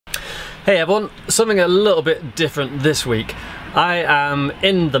Hey everyone, something a little bit different this week. I am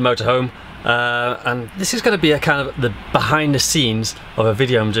in the motorhome and this is going to be a kind of the behind the scenes of a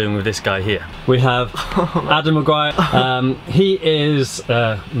video I'm doing with this guy here. We have Adam McGuire. He is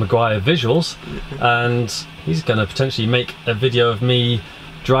McGuire Visuals and he's going to potentially make a video of me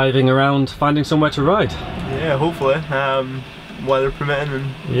driving around finding somewhere to ride. Yeah, hopefully. Weather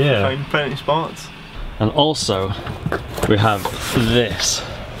permitting and find plenty of spots. And also we have this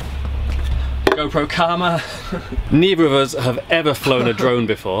GoPro Karma. Neither of us have ever flown a drone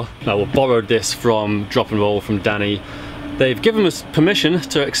before. Now, we borrowed this from Drop and Roll from Danny. They've given us permission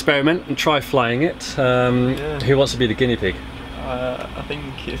to experiment and try flying it. Who wants to be the guinea pig? I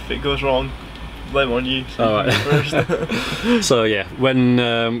think if it goes wrong, blame on you. So all right. So yeah,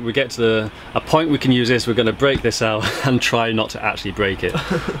 when we get to a point we can use this, we're going to break this out and try not to actually break it.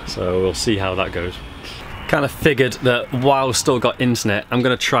 So we'll see how that goes. Kind of figured that while we've still got internet, I'm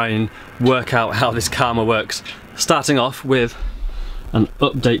going to try and work out how this Karma works. Starting off with an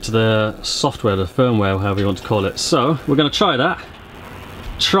update to the software, the firmware, however you want to call it. So we're going to try that,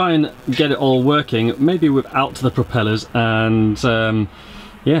 try and get it all working, maybe without the propellers, and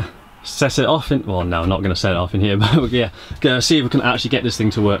yeah, set it off in, well no, I'm not going to set it off in here, but yeah, gonna see if we can actually get this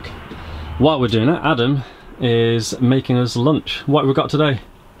thing to work. While we're doing that, Adam is making us lunch. What have we got today?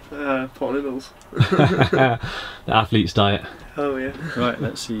 Pot noodles. The athlete's diet. Oh yeah. Right,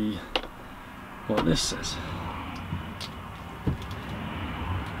 let's see what this says.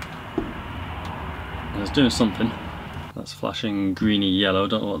 It's doing something. That's flashing greeny yellow,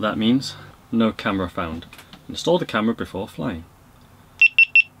 don't know what that means. No camera found. Install the camera before flying.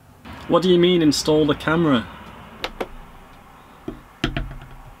 What do you mean install the camera?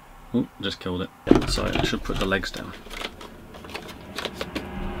 Oh, just killed it. Sorry, I should put the legs down.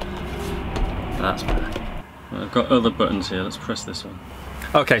 That's better. I've got other buttons here, let's press this one.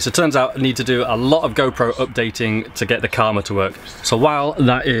 Okay, so it turns out I need to do a lot of GoPro updating to get the Karma to work. So while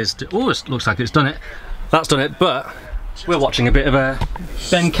that is, oh, it looks like it's done it. That's done it, but we're watching a bit of a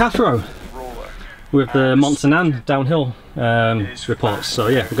Ben Cathro with the Montsanan downhill reports. So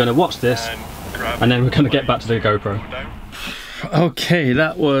yeah, we're going to watch this and then we're going to get back to the GoPro. Okay,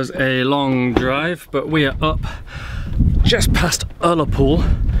 that was a long drive, but we are up just past Ullapool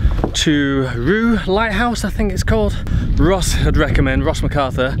to Rue Lighthouse, I think it's called. Ross would recommend, Ross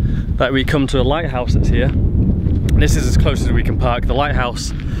MacArthur, that we come to a lighthouse that's here. This is as close as we can park. The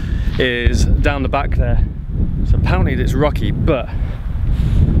lighthouse is down the back there. So apparently it's rocky, but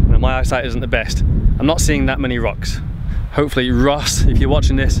you know, my eyesight isn't the best. I'm not seeing that many rocks. Hopefully, Ross, if you're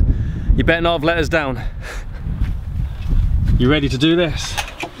watching this, you better not have let us down. You ready to do this?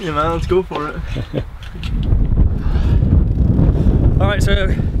 Yeah man, let's go for it. Alright,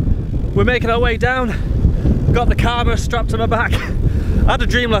 so we're making our way down. Got the Karma strapped to my back. I had a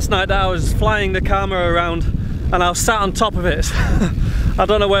dream last night that I was flying the Karma around and I was sat on top of it. I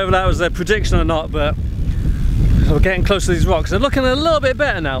don't know whether that was a prediction or not, but we're getting close to these rocks. They're looking a little bit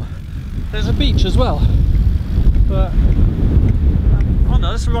better now. There's a beach as well. But oh no,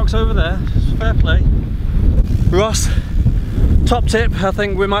 there's some rocks over there. Fair play. Ross, top tip, I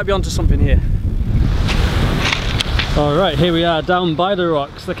think we might be onto something here. Alright, here we are down by the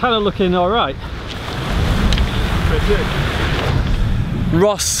rocks. They're kind of looking alright.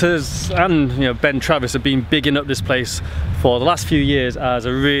 Ross has, and you know, Ben Travis have been bigging up this place for the last few years as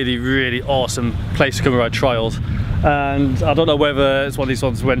a really, really awesome place to come and ride trials. And I don't know whether it's one of these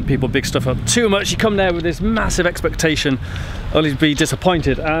ones when people big stuff up too much, you come there with this massive expectation, only to be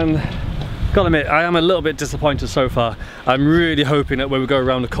disappointed. And gotta admit, I am a little bit disappointed so far. I'm really hoping that when we go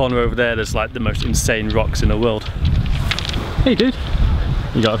around the corner over there, there's like the most insane rocks in the world. Hey dude,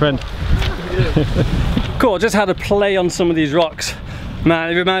 you got a friend? Cool, just had a play on some of these rocks.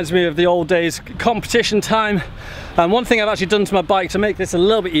 Man, it reminds me of the old days, competition time. And one thing I've actually done to my bike to make this a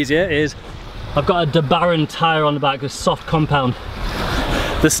little bit easier is I've got a DeBaron tyre on the back, this soft compound.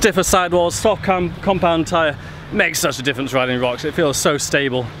 The stiffer sidewalls, soft compound tyre makes such a difference riding rocks. It feels so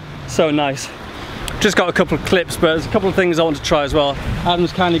stable, so nice. Just got a couple of clips, but there's a couple of things I want to try as well.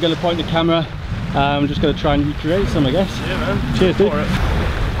 Adam's kindly going to point the camera. I'm just going to try and recreate some, I guess. Yeah man. Cheers dude.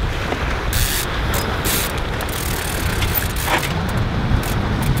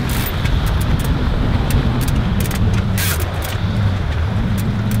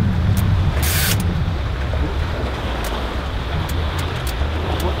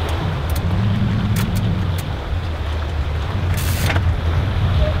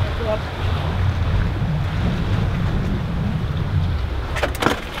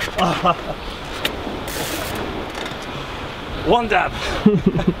 One dab.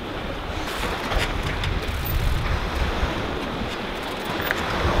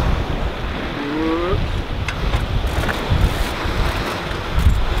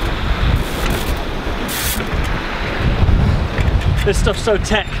 This stuff's so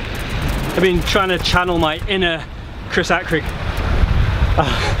tech. I've been trying to channel my inner Chris Ackrick.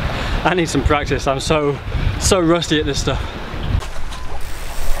 I need some practice. I'm so rusty at this stuff.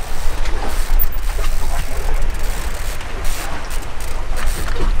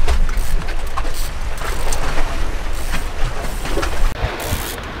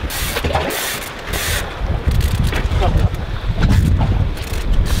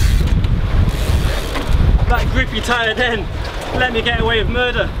 That grippy tired end let me get away with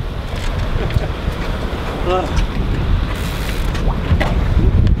murder.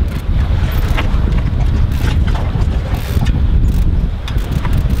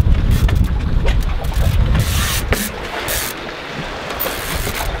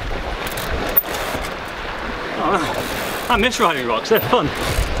 I miss riding rocks, they're fun.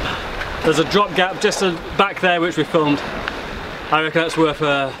 There's a drop gap just back there which we filmed. I reckon that's worth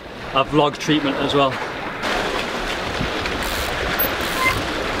a vlog treatment as well.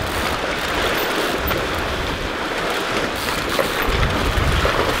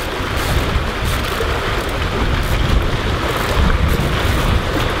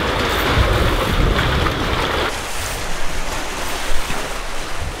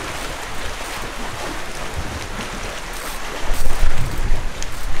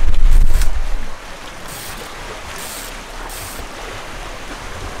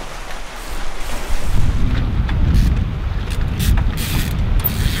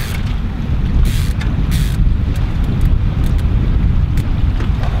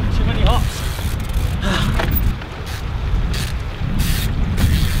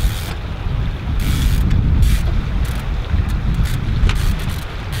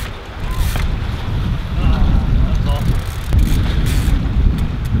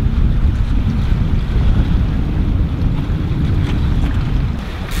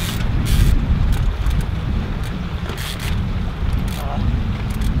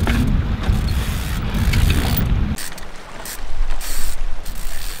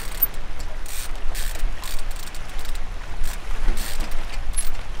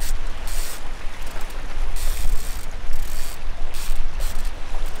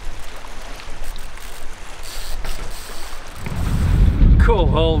 Cool,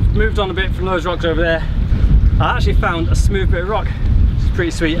 well, moved on a bit from those rocks over there. I actually found a smooth bit of rock. It's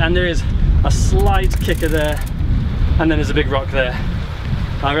pretty sweet, and there is a slight kicker there, and then there's a big rock there.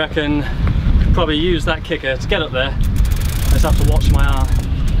 I reckon I could probably use that kicker to get up there. I just have to watch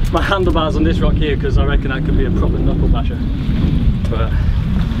my handlebars on this rock here, because I reckon that could be a proper knuckle basher. But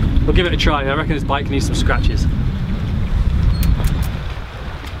we'll give it a try. I reckon this bike needs some scratches.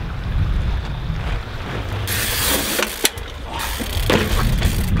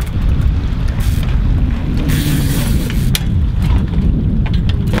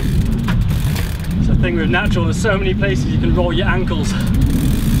 Thing with natural, there's so many places you can roll your ankles.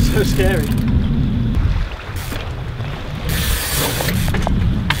 So scary.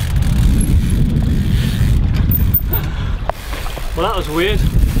 Well, that was weird.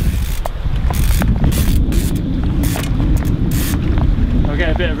 I'll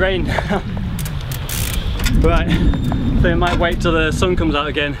get a bit of rain. Right, I think I might wait till the sun comes out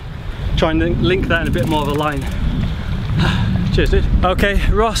again. Try and link that in a bit more of a line. Cheers, dude. Okay,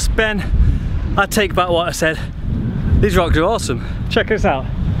 Ross, Ben, I take back what I said. These rocks are awesome. Check this out.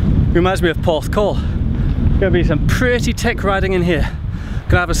 Reminds me of Porth Call. Gonna be some pretty tech riding in here.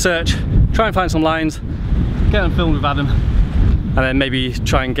 Gonna have a search, try and find some lines, get them filmed with Adam, and then maybe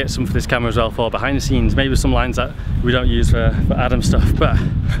try and get some for this camera as well for behind the scenes. Maybe some lines that we don't use for Adam stuff. But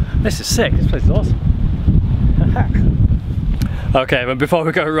this is sick. This place is awesome. Okay, but before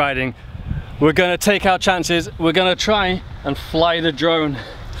we go riding, we're gonna take our chances. We're gonna try and fly the drone.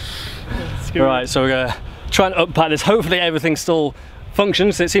 Right, so we're gonna try and unpack this. Hopefully everything still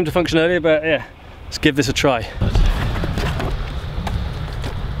functions. It seemed to function earlier, but yeah, let's give this a try.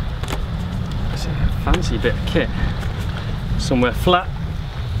 It's a fancy bit of kit. Somewhere flat.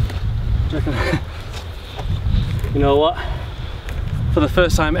 You know what? For the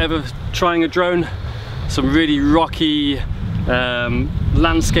first time ever trying a drone, some really rocky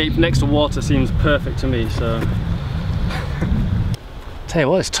landscape next to water seems perfect to me. So. Tell you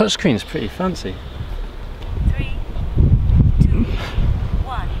what, this touchscreen is pretty fancy. 3, 2,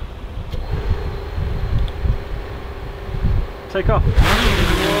 1. Take off.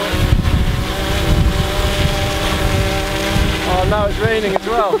 Oh, now it's raining as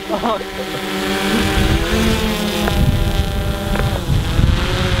well.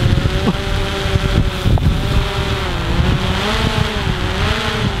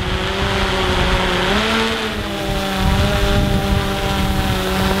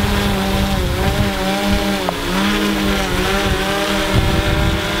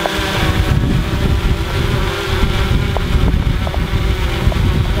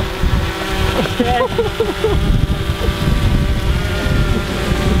 Oh,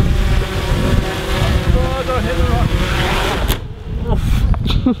 don't hit the rock.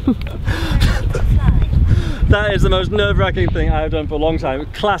 That is the most nerve-wracking thing I've done for a long time.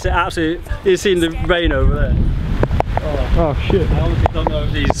 Classic, absolutely. You've seen the rain over there. Oh shit. I honestly don't know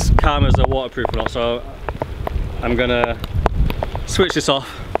if these cameras are waterproof or not, so I'm gonna switch this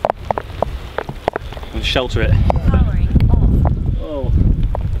off and shelter it. Oh.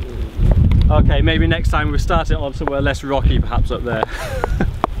 Okay, maybe next time we start it on somewhere less rocky, perhaps up there.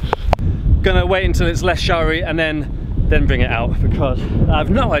 Gonna wait until it's less showery and then bring it out, because I have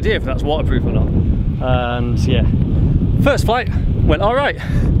no idea if that's waterproof or not. And yeah, first flight went all right.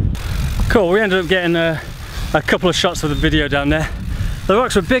 Cool, we ended up getting a couple of shots of the video down there. The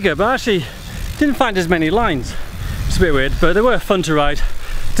rocks were bigger, but I actually didn't find as many lines. It's a bit weird, but they were fun to ride.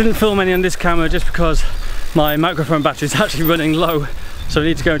 Didn't film any on this camera just because my microphone battery is actually running low, so I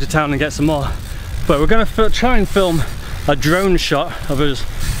need to go into town and get some more. But we're going to try and film a drone shot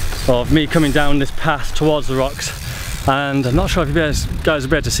of me coming down this path towards the rocks. And I'm not sure if you guys will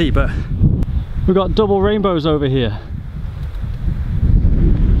be able to see, but we've got double rainbows over here.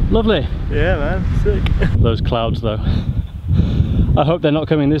 Lovely. Yeah, man, sick. Those clouds though. I hope they're not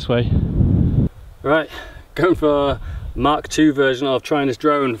coming this way. Right, going for Mark II version of trying this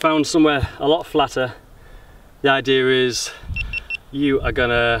drone. Found somewhere a lot flatter. The idea is you are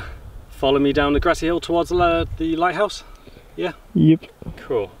gonna follow me down the grassy hill towards the lighthouse. Yeah? Yep.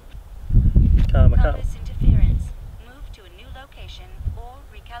 Cool. Compass interference. Move to a new location or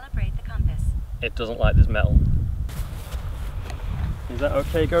recalibrate the compass. It doesn't like this metal. Is that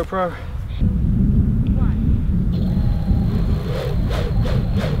okay, GoPro? 1.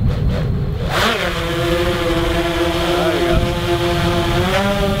 There we go.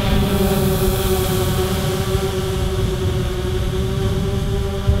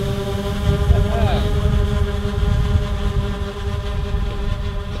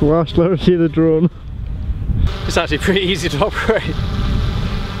 Last let me see the drone. It's actually pretty easy to operate.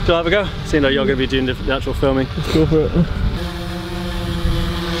 Do I have a go? Seeing though you're going to be doing the actual filming. Let's go for it.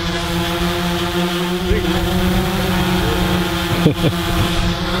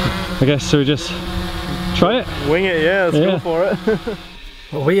 I guess so. We just try it. Wing it, yeah. Let's go for it.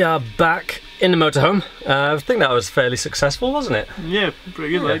 Well, we are back in the motorhome. I think that was fairly successful, wasn't it? Yeah,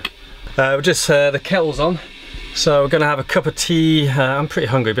 pretty good. Like. We're just the kettle's on. So we're going to have a cup of tea. I'm pretty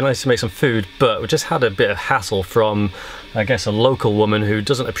hungry, it'd be nice to make some food, but we just had a bit of hassle from, I guess, a local woman who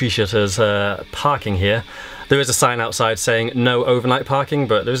doesn't appreciate us parking here. There is a sign outside saying no overnight parking,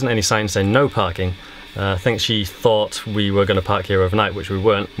 but there isn't any sign saying no parking. I think she thought we were going to park here overnight, which we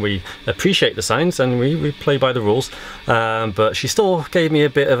weren't. We appreciate the signs and we play by the rules, but she still gave me a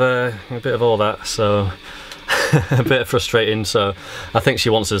bit of all that, so a bit frustrating. So I think she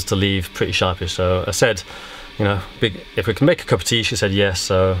wants us to leave pretty sharpish. So I said, you know, if we can make a cup of tea, she said yes.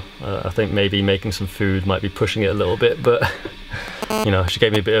 So I think maybe making some food might be pushing it a little bit, but you know, she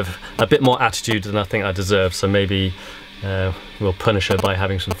gave me a bit more attitude than I think I deserve. So maybe we'll punish her by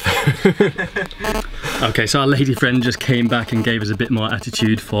having some food. Okay, so our lady friend just came back and gave us a bit more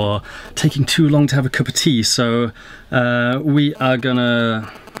attitude for taking too long to have a cup of tea. So we are gonna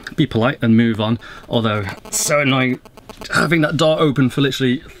be polite and move on. Although it's so annoying. Having that door open for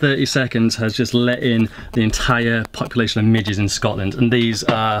literally 30 seconds has just let in the entire population of midges in Scotland, and these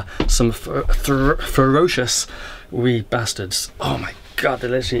are some ferocious wee bastards. Oh my god,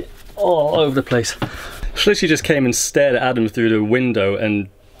 they're literally all over the place. She literally just came and stared at Adam through the window and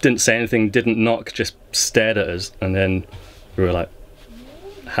didn't say anything, didn't knock, just stared at us, and then we were like,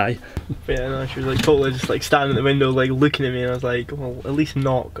 hi. Yeah, no, she was like totally just like standing at the window, like looking at me, and I was like, well, at least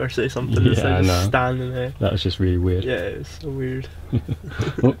knock or say something instead of just standing there. That was just really weird. Yeah, it was so weird.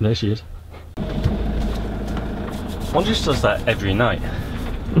 Oh, there she is. I wonder if she does that every night.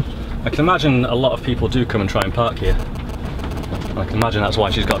 I can imagine a lot of people do come and try and park here. I can imagine that's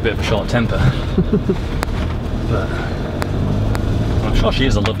why she's got a bit of a short temper. But I'm sure she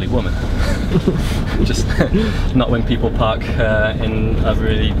is a lovely woman. Just not when people park in a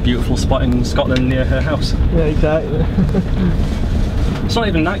really beautiful spot in Scotland near her house. Yeah, exactly. It's not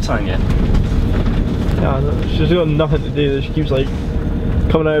even night time yet. Yeah, no, she's got nothing to do. She keeps like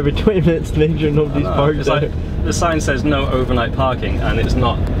coming out every 20 minutes to make sure nobody's parked it's there. like the sign says no overnight parking, and it's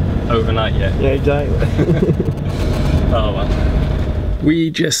not overnight yet. Yeah, exactly. Oh well.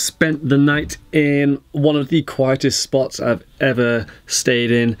 We just spent the night in one of the quietest spots I've ever stayed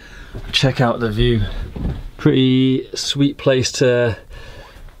in. Check out the view. Pretty sweet place to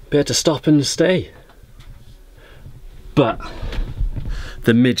be able to stop and stay. But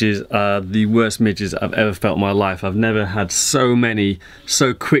the midges are the worst midges I've ever felt in my life. I've never had so many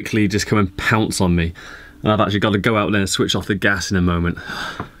so quickly just come and pounce on me. And I've actually got to go out there and switch off the gas in a moment.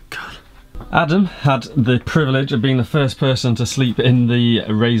 God. Adam had the privilege of being the first person to sleep in the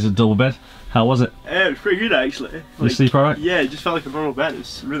Razor double bed. How was it? Yeah, it was pretty good actually. Did you sleep alright? Yeah, it just felt like a normal bed. It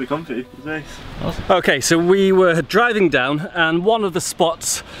was really comfy. It was nice. Awesome. Okay, so we were driving down, and one of the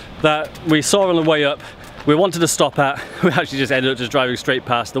spots that we saw on the way up, we wanted to stop at. We actually just ended up just driving straight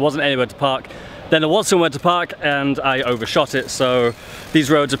past. There wasn't anywhere to park. Then there was somewhere to park, and I overshot it. So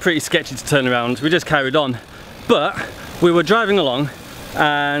these roads are pretty sketchy to turn around. We just carried on. But we were driving along,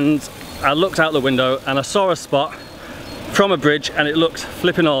 and I looked out the window and I saw a spot from a bridge, and it looked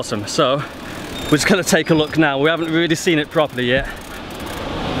flipping awesome. So we're just gonna take a look now. We haven't really seen it properly yet.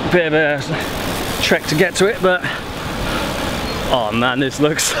 Bit of a trek to get to it, but oh man, this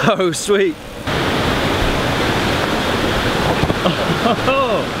looks so sweet.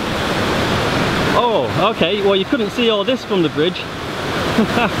 Oh, okay, well you couldn't see all this from the bridge.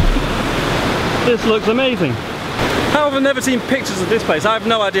 This looks amazing. However, I've never seen pictures of this place. I have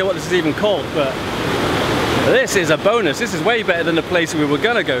no idea what this is even called, but this is a bonus. This is way better than the place we were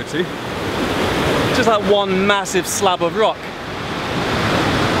gonna go to. Just like one massive slab of rock.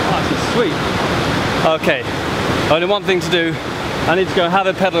 Oh, this is sweet. Okay, only one thing to do. I need to go have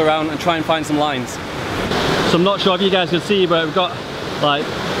a pedal around and try and find some lines. So I'm not sure if you guys can see, but we've got like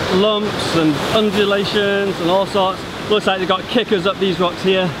lumps and undulations and all sorts. Looks like they've got kickers up these rocks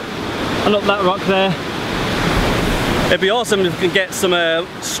here and up that rock there. It'd be awesome if we can get some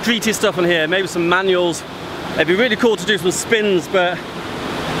streety stuff on here, maybe some manuals. It'd be really cool to do some spins, but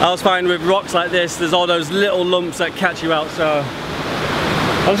I was finding with rocks like this, there's all those little lumps that catch you out, so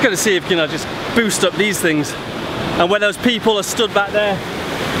I'm just going to see if, you know, just boost up these things. And where those people are stood back there,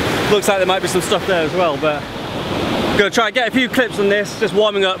 looks like there might be some stuff there as well, but I'm going to try and get a few clips on this, just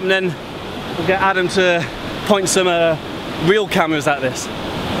warming up, and then we'll get Adam to point some real cameras at this.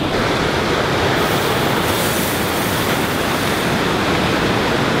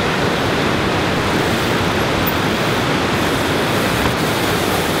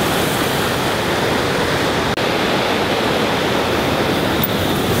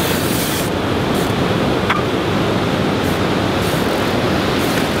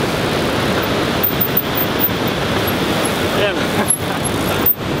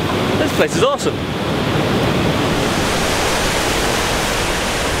 This place is awesome.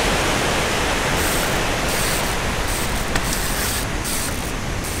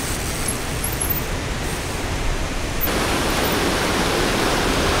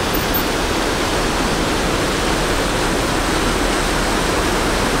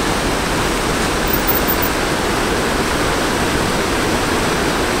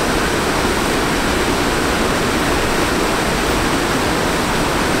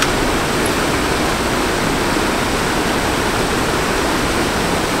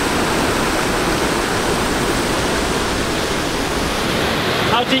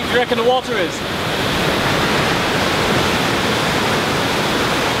 How deep do you reckon the water is?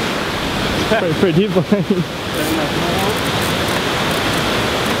 Pretty deep.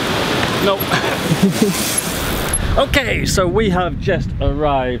 Nope. Okay, so we have just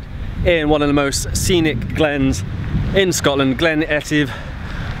arrived in one of the most scenic glens in Scotland, Glen Etive,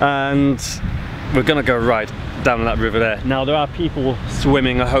 and we're gonna go right down that river there. Now there are people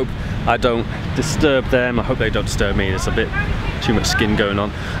swimming. I hope I don't disturb them. I hope they don't disturb me. There's a bit too much skin going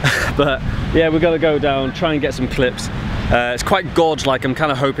on. But yeah, we're gonna go down, try and get some clips. It's quite gorge-like. I'm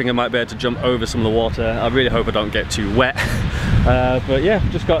kind of hoping I might be able to jump over some of the water. I really hope I don't get too wet. But yeah,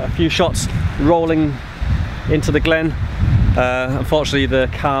 just got a few shots rolling into the glen. Unfortunately, the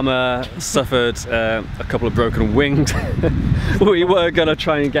Karma suffered a couple of broken wings. We were gonna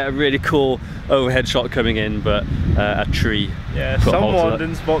try and get a really cool overhead shot coming in, but a tree. Yeah, someone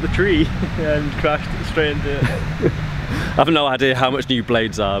didn't spot the tree and crashed straight into it. I have no idea how much new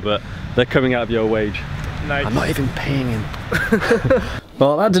blades are, but they're coming out of your wage. Nice. I'm not even paying him.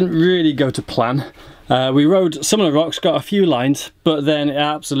 Well, that didn't really go to plan. We rode some of the rocks, got a few lines, but then it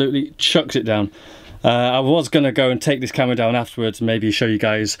absolutely chucks it down. I was going to go and take this camera down afterwards, maybe show you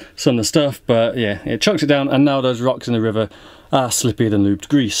guys some of the stuff, but yeah, it chucks it down, and now those rocks in the river are slippier than lubed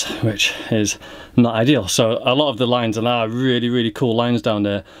grease, which is not ideal. So a lot of the lines, and are really cool lines down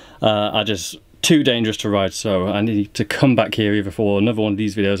there, are just too dangerous to ride. So I need to come back here either for another one of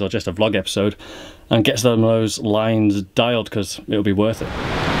these videos or just a vlog episode and get some of those lines dialed, because it'll be worth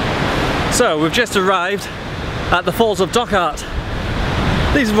it. So we've just arrived at the Falls of Dochart.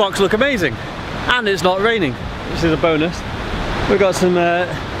 These rocks look amazing, and it's not raining, which is a bonus. We've got some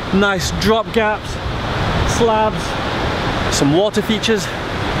nice drop gaps, slabs, some water features.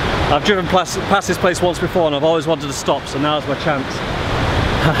 I've driven past this place once before and I've always wanted to stop, so now's my chance.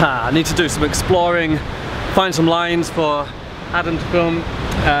 Haha, I need to do some exploring, find some lines for Adam to film,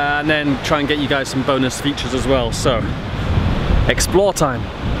 and then try and get you guys some bonus features as well. So, explore time.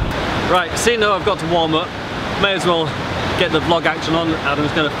 Right, seeing though I've got to warm up, may as well get the vlog action on.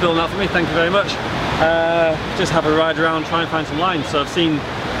 Adam's going to film that for me, thank you very much. Just have a ride around, try and find some lines. So I've seen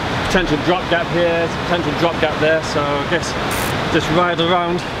potential drop gap here, potential drop gap there, so I guess just ride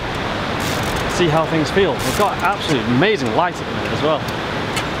around, see how things feel. We've got absolutely amazing light at the minute as well.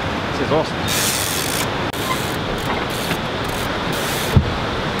 This is awesome.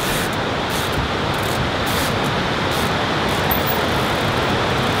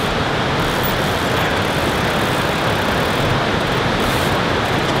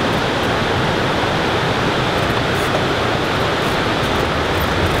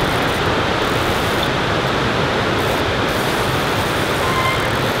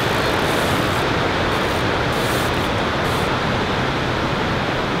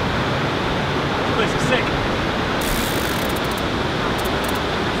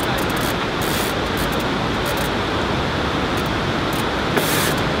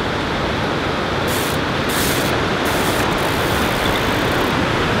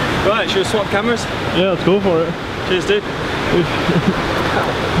 Right, should we swap cameras? Yeah, let's go for it. Cheers, dude.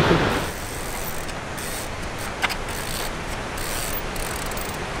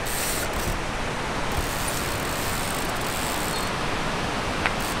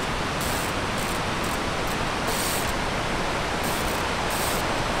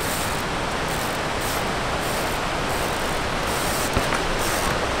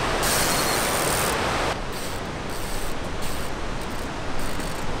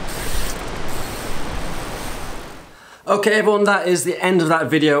 Okay everyone, that is the end of that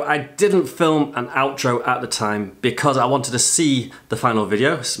video. I didn't film an outro at the time because I wanted to see the final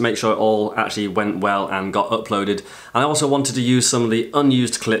video, make sure it all actually went well and got uploaded. And I also wanted to use some of the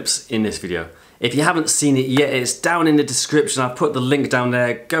unused clips in this video. If you haven't seen it yet, it's down in the description. I've put the link down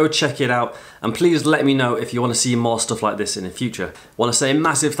there. Go check it out. And please let me know if you want to see more stuff like this in the future. I want to say a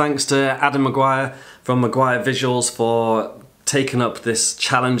massive thanks to Adam McGuire from McGuire Visuals for taken up this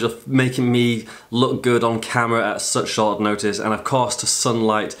challenge of making me look good on camera at such short notice, and of course to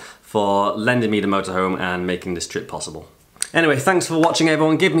Sunlight for lending me the motorhome and making this trip possible. Anyway, thanks for watching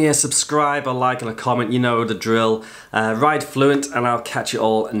everyone. Give me a subscribe, a like and a comment, you know the drill. Ride fluent and I'll catch you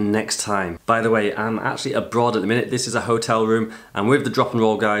all next time. By the way, I'm actually abroad at the minute. This is a hotel room. I'm with the drop and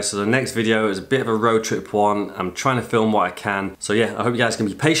roll guys, so the next video is a bit of a road trip one. I'm trying to film what I can. So yeah, I hope you guys can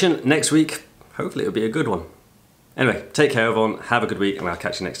be patient. Next week, hopefully it'll be a good one. Anyway, take care everyone, have a good week, and I'll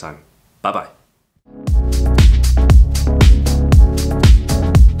catch you next time. Bye bye.